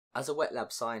As a wet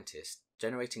lab scientist,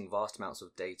 generating vast amounts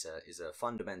of data is a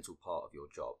fundamental part of your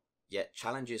job. Yet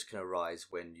challenges can arise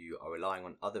when you are relying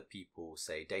on other people,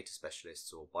 say data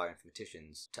specialists or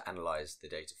bioinformaticians, to analyze the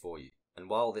data for you. And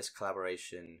while this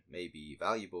collaboration may be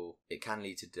valuable, it can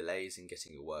lead to delays in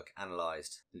getting your work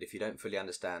analysed, and if you don't fully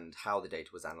understand how the data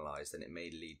was analysed, then it may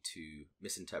lead to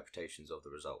misinterpretations of the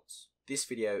results. This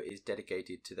video is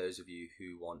dedicated to those of you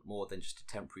who want more than just a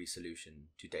temporary solution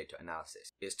to data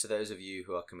analysis. It's to those of you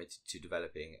who are committed to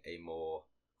developing a more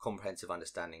comprehensive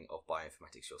understanding of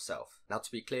bioinformatics yourself. Now,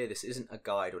 to be clear, this isn't a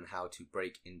guide on how to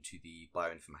break into the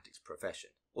bioinformatics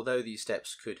profession. Although these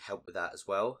steps could help with that as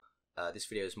well, this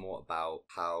video is more about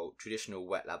how traditional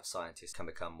wet lab scientists can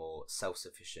become more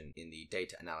self-sufficient in the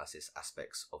data analysis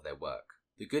aspects of their work.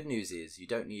 The good news is you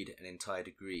don't need an entire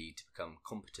degree to become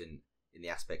competent in the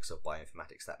aspects of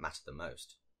bioinformatics that matter the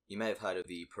most. You may have heard of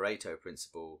the Pareto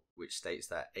principle, which states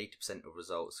that 80% of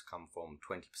results come from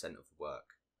 20% of the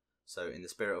work. So in the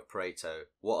spirit of Pareto,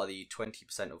 what are the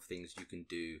 20% of things you can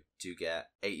do to get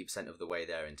 80% of the way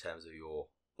there in terms of your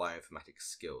bioinformatics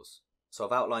skills? So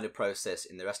I've outlined a process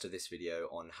in the rest of this video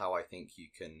on how I think you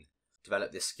can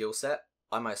develop this skill set.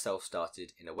 I myself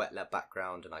started in a wet lab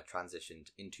background and I transitioned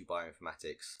into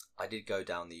bioinformatics. I did go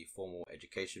down the formal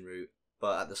education route,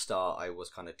 but at the start I was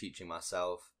kind of teaching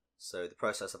myself. So the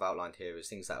process I've outlined here is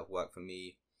things that have worked for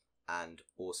me and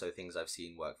also things I've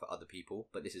seen work for other people,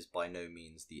 but this is by no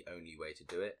means the only way to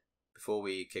do it. Before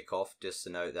we kick off, just to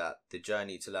note that the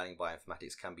journey to learning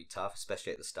bioinformatics can be tough,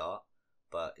 especially at the start,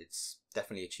 but it's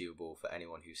definitely achievable for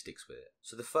anyone who sticks with it.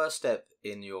 So the first step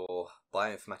in your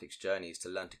bioinformatics journey is to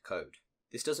learn to code.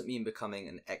 This doesn't mean becoming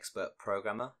an expert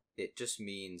programmer, it just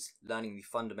means learning the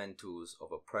fundamentals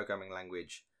of a programming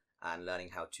language and learning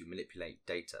how to manipulate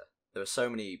data. There are so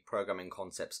many programming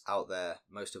concepts out there,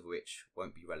 most of which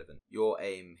won't be relevant. Your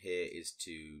aim here is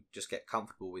to just get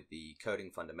comfortable with the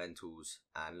coding fundamentals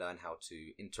and learn how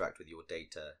to interact with your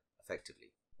data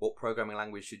effectively. What programming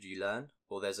language should you learn?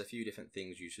 Well, there's a few different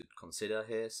things you should consider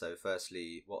here. So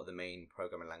firstly, what are the main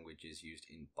programming languages used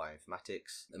in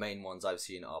bioinformatics? The main ones I've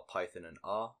seen are Python and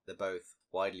R. They're both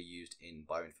widely used in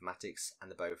bioinformatics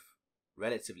and they're both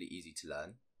relatively easy to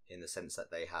learn in the sense that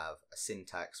they have a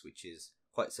syntax which is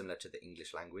quite similar to the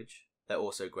English language. They're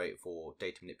also great for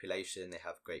data manipulation, they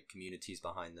have great communities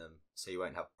behind them, so you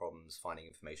won't have problems finding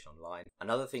information online.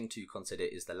 Another thing to consider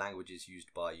is the languages used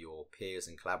by your peers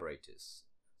and collaborators.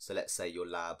 So let's say your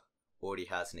lab already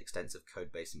has an extensive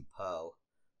code base in Perl,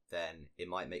 then it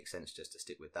might make sense just to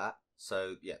stick with that.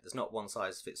 So yeah, there's not one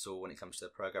size fits all when it comes to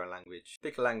the programming language.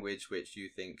 Pick a language which you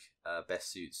think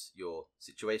best suits your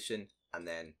situation and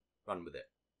then run with it.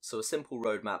 So a simple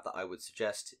roadmap that I would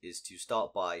suggest is to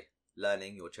start by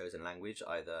learning your chosen language,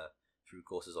 either through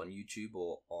courses on YouTube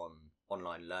or on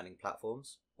online learning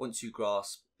platforms. Once you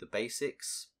grasp the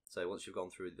basics, so once you've gone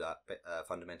through that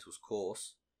fundamentals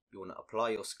course, you want to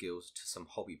apply your skills to some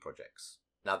hobby projects.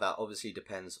 Now that obviously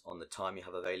depends on the time you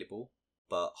have available,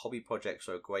 but hobby projects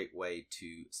are a great way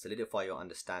to solidify your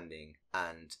understanding,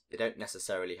 and they don't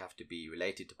necessarily have to be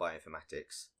related to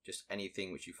bioinformatics, just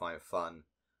anything which you find fun,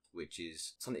 which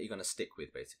is something you're going to stick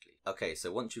with basically. Okay, so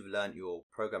once you've learned your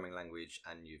programming language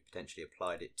and you've potentially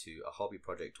applied it to a hobby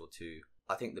project or two,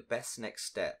 I think the best next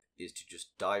step is to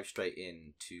just dive straight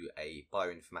into a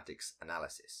bioinformatics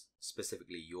analysis,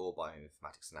 specifically your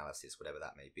bioinformatics analysis, whatever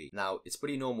that may be. Now, it's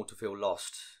pretty normal to feel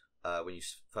lost when you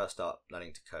first start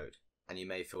learning to code, and you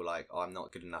may feel like, oh, I'm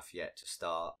not good enough yet to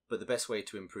start, but the best way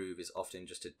to improve is often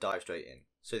just to dive straight in.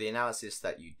 So the analysis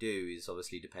that you do is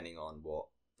obviously depending on what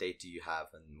data you have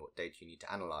and what data you need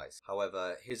to analyze.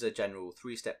 However, here's a general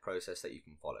 3-step process that you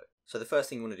can follow. So the first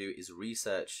thing you want to do is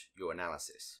research your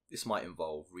analysis. This might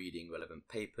involve reading relevant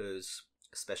papers,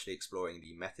 especially exploring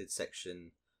the methods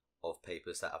section of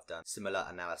papers that have done similar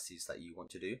analyses that you want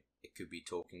to do. It could be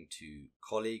talking to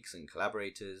colleagues and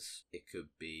collaborators. It could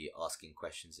be asking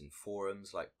questions in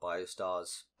forums like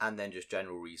BioStars, and then just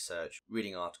general research,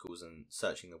 reading articles and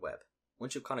searching the web.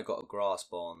 Once you've kind of got a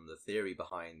grasp on the theory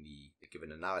behind the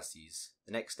given analyses,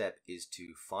 the next step is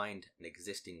to find an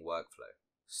existing workflow.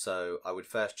 So I would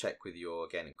first check with your,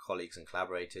 again, colleagues and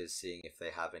collaborators, seeing if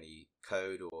they have any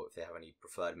code or if they have any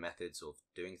preferred methods of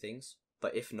doing things.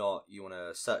 But if not, you want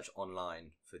to search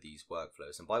online for these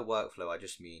workflows. And by workflow, I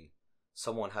just mean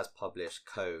someone has published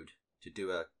code to do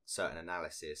a certain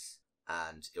analysis,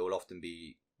 and it will often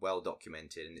be well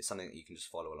documented, and it's something that you can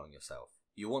just follow along yourself.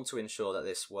 You want to ensure that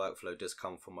this workflow does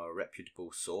come from a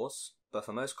reputable source, but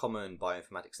for most common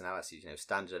bioinformatics analyses,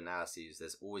 standard analyses,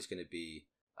 there's always going to be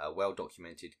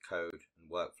well-documented code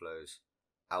and workflows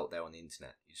out there on the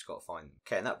internet. You just got to find them.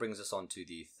 Okay, and that brings us on to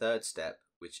the third step,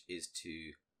 which is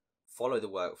to follow the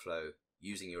workflow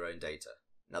using your own data.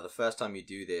 Now, the first time you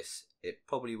do this, it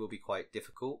probably will be quite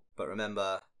difficult, but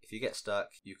remember, if you get stuck,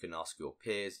 you can ask your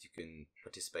peers, you can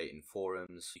participate in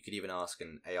forums, you could even ask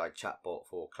an AI chatbot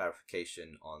for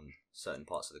clarification on certain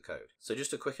parts of the code. So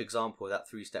just a quick example of that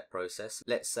three-step process.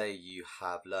 Let's say you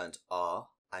have learned R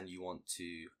and you want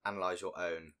to analyze your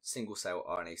own single-cell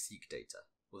RNA-seq data.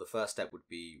 Well, the first step would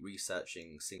be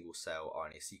researching single-cell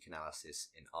RNA-seq analysis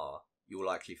in R. You'll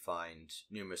likely find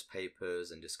numerous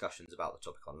papers and discussions about the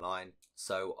topic online,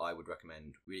 so I would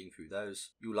recommend reading through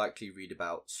those. You'll likely read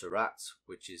about 𝗕𝗏𝗃,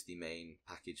 which is the main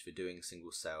package for doing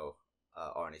single-cell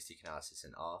RNA-seq analysis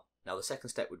in R. Now, the second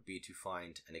step would be to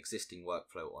find an existing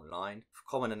workflow online. For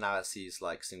common analyses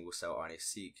like single-cell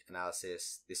RNA-seq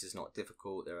analysis, this is not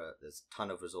difficult. There's a ton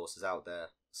of resources out there.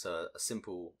 So a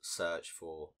simple search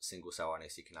for single-cell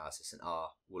RNA-seq analysis in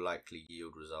R will likely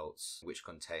yield results which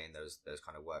contain those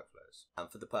kind of workflows. And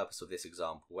for the purpose of this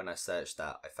example, when I searched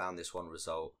that, I found this one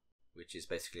result, which is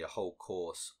basically a whole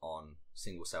course on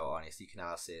single-cell RNA-seq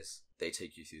analysis. They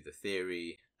take you through the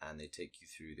theory and they take you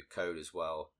through the code as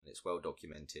well, and it's well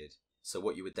documented. So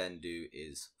what you would then do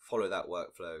is follow that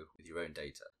workflow with your own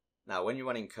data. Now, when you're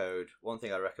running code, one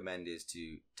thing I recommend is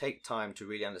to take time to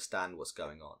really understand what's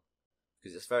going on,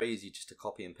 because it's very easy just to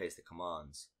copy and paste the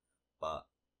commands, but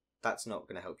that's not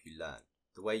going to help you learn.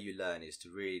 The way you learn is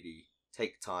to really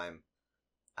take time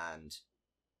and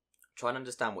try and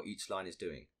understand what each line is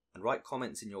doing, and write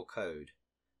comments in your code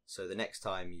so the next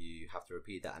time you have to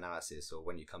repeat that analysis, or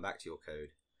when you come back to your code,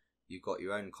 you've got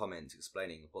your own comments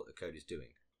explaining what the code is doing.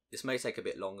 This may take a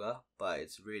bit longer, but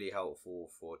it's really helpful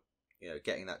for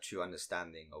getting that true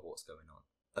understanding of what's going on.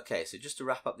 Okay, so just to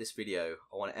wrap up this video,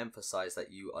 I want to emphasize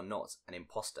that you are not an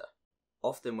imposter.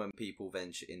 Often when people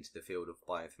venture into the field of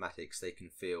bioinformatics, they can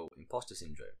feel imposter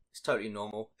syndrome. It's totally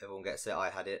normal, everyone gets it, I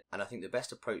had it, and I think the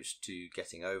best approach to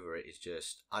getting over it is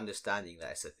just understanding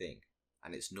that it's a thing,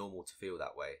 and it's normal to feel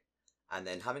that way, and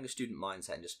then having a student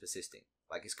mindset and just persisting.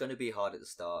 Like, it's going to be hard at the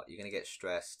start, you're going to get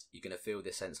stressed, you're going to feel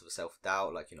this sense of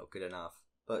self-doubt, like you're not good enough,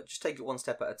 but just take it one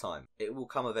step at a time. It will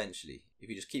come eventually. If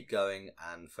you just keep going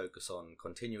and focus on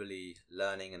continually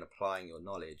learning and applying your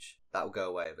knowledge, that will go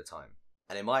away over time.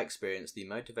 And in my experience, the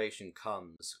motivation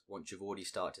comes once you've already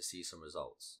started to see some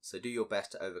results. So do your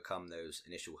best to overcome those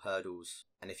initial hurdles,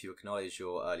 and if you acknowledge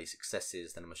your early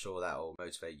successes, then I'm sure that will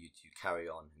motivate you to carry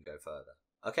on and go further.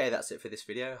 Okay, that's it for this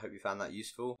video. Hope you found that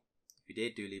useful. If you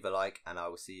did, do leave a like, and I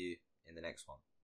will see you in the next one.